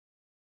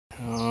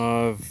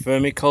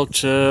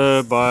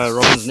Vermiculture by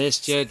Robin's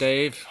Nest here,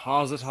 Dave.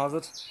 How's it?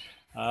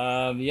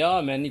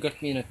 Yeah, man, you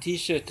got me in a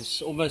t-shirt.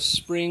 It's almost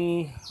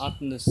spring, out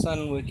in the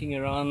sun, working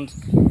around.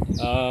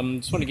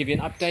 Just want to give you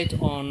an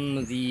update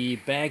on the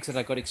bags that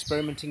I got,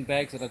 experimenting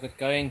bags that I got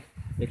going.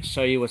 Let's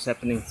show you what's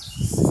happening.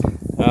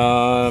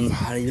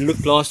 You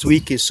looked last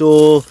week, you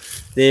saw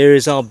there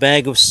is our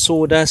bag of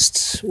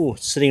sawdust. Oh,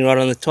 sitting right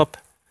on the top.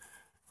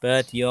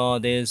 But yeah,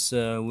 there's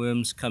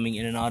worms coming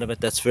in and out of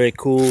it. That's very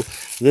cool.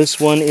 This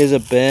one is a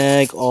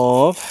bag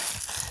of,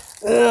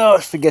 I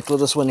forget what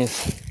this one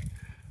is.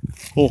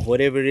 Oh,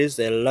 whatever it is,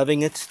 they're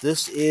loving it.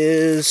 This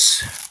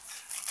is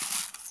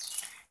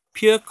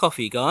pure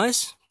coffee,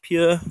 guys.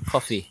 Pure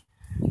coffee.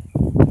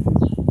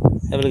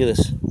 Have a look at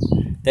this.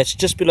 That's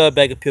just below a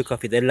bag of pure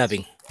coffee. They're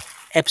loving,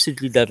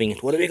 absolutely loving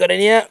it. What have we got in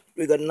here?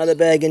 We got another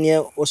bag in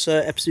here,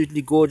 also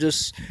absolutely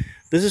gorgeous.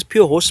 This is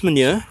pure horse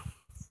manure.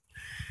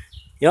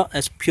 Yeah,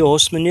 that's pure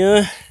horse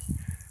manure.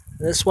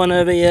 This one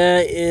over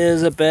here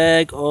is a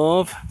bag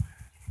of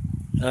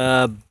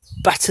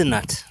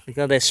butternut. Look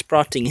how they're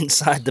sprouting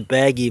inside the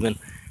bag even.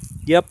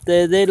 Yep,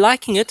 they're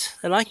liking it.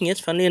 They're liking it,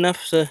 funnily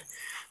enough. So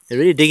they're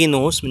really digging the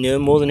horse manure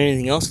more than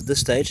anything else at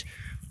this stage.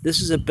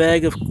 This is a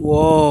bag of,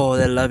 whoa,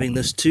 they're loving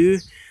this too.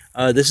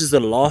 This is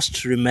the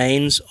last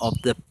remains of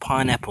the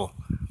pineapple.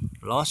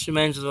 Last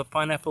remains of a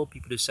pineapple.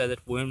 People who say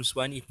that worms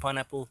won't eat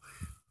pineapple.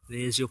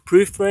 There's your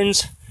proof,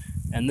 friends.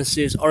 And this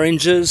is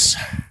oranges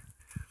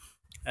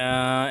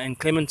and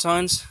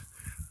clementines.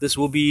 This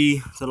will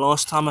be the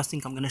last time I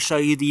think I'm going to show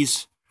you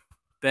these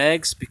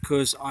bags,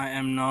 because I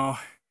am now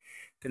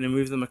going to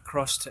move them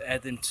across to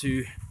add them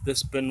to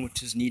this bin,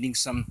 which is needing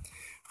some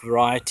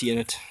variety in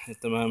it.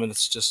 At the moment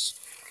it's just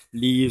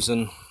leaves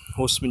and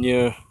horse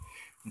manure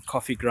and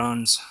coffee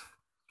grounds.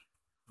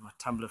 My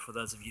tumbler, for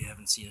those of you who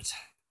haven't seen it.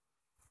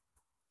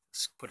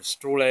 Let's put a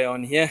straw layer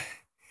on here.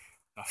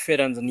 I fed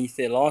underneath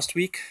there last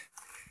week.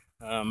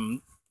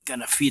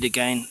 Gonna feed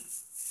again.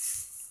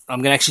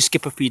 I'm gonna actually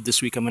skip a feed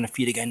this week. I'm gonna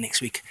feed again next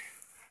week,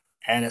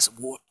 and it's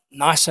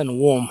nice and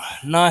warm,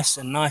 nice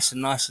and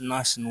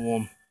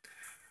warm.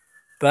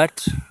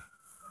 But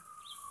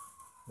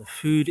the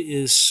food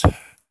is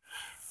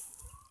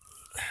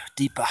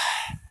deeper.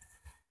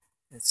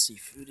 Let's see,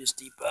 food is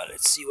deeper.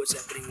 Let's see what's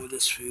happening with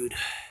this food.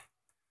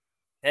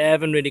 I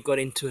haven't really got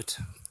into it.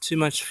 Too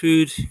much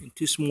food in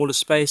too small a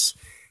space.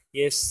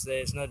 Yes,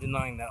 there's no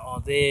denying they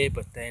are there,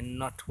 but they're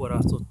not what I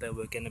thought they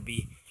were going to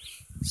be.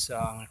 So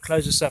I'm going to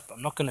close this up.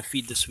 I'm not going to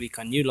feed this week.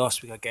 I knew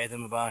last week I gave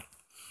them about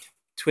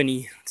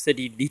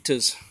 20-30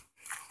 liters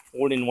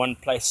all in one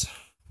place.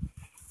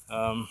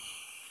 And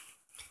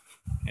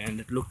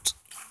it looked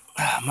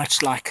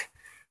much like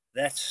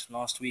that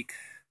last week.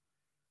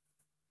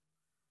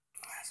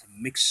 It's a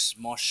mix,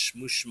 mosh,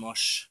 mush,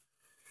 mosh.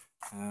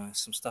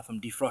 Some stuff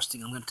I'm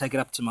defrosting. I'm going to take it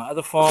up to my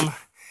other farm.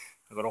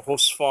 I've got a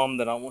horse farm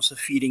that I'm also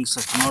feeding,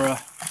 so tomorrow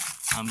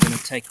I'm going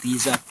to take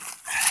these up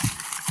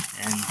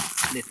and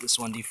let this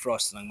one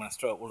defrost, and I'm going to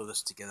throw all of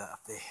this together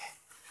up there.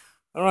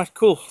 Alright,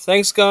 cool.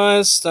 Thanks,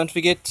 guys. Don't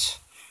forget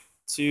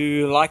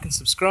to like and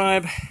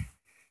subscribe.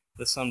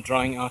 This I'm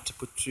drying out to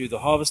put through the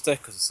harvester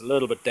because it's a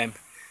little bit damp,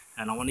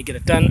 and I want to get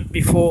it done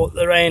before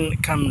the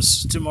rain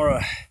comes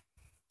tomorrow.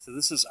 So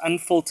this is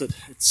unfiltered.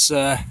 It's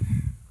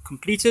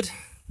completed,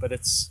 but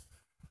it's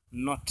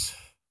not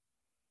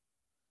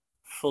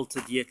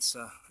filtered yet,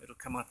 so it'll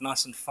come out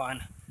nice and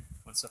fine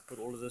once I put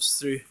all of this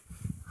through.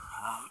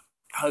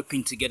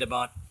 Hoping to get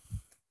about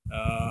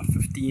about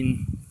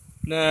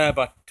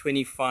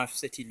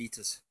 25-30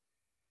 liters.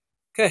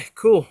 Okay,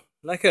 cool.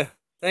 Lekker.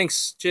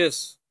 Thanks.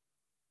 Cheers.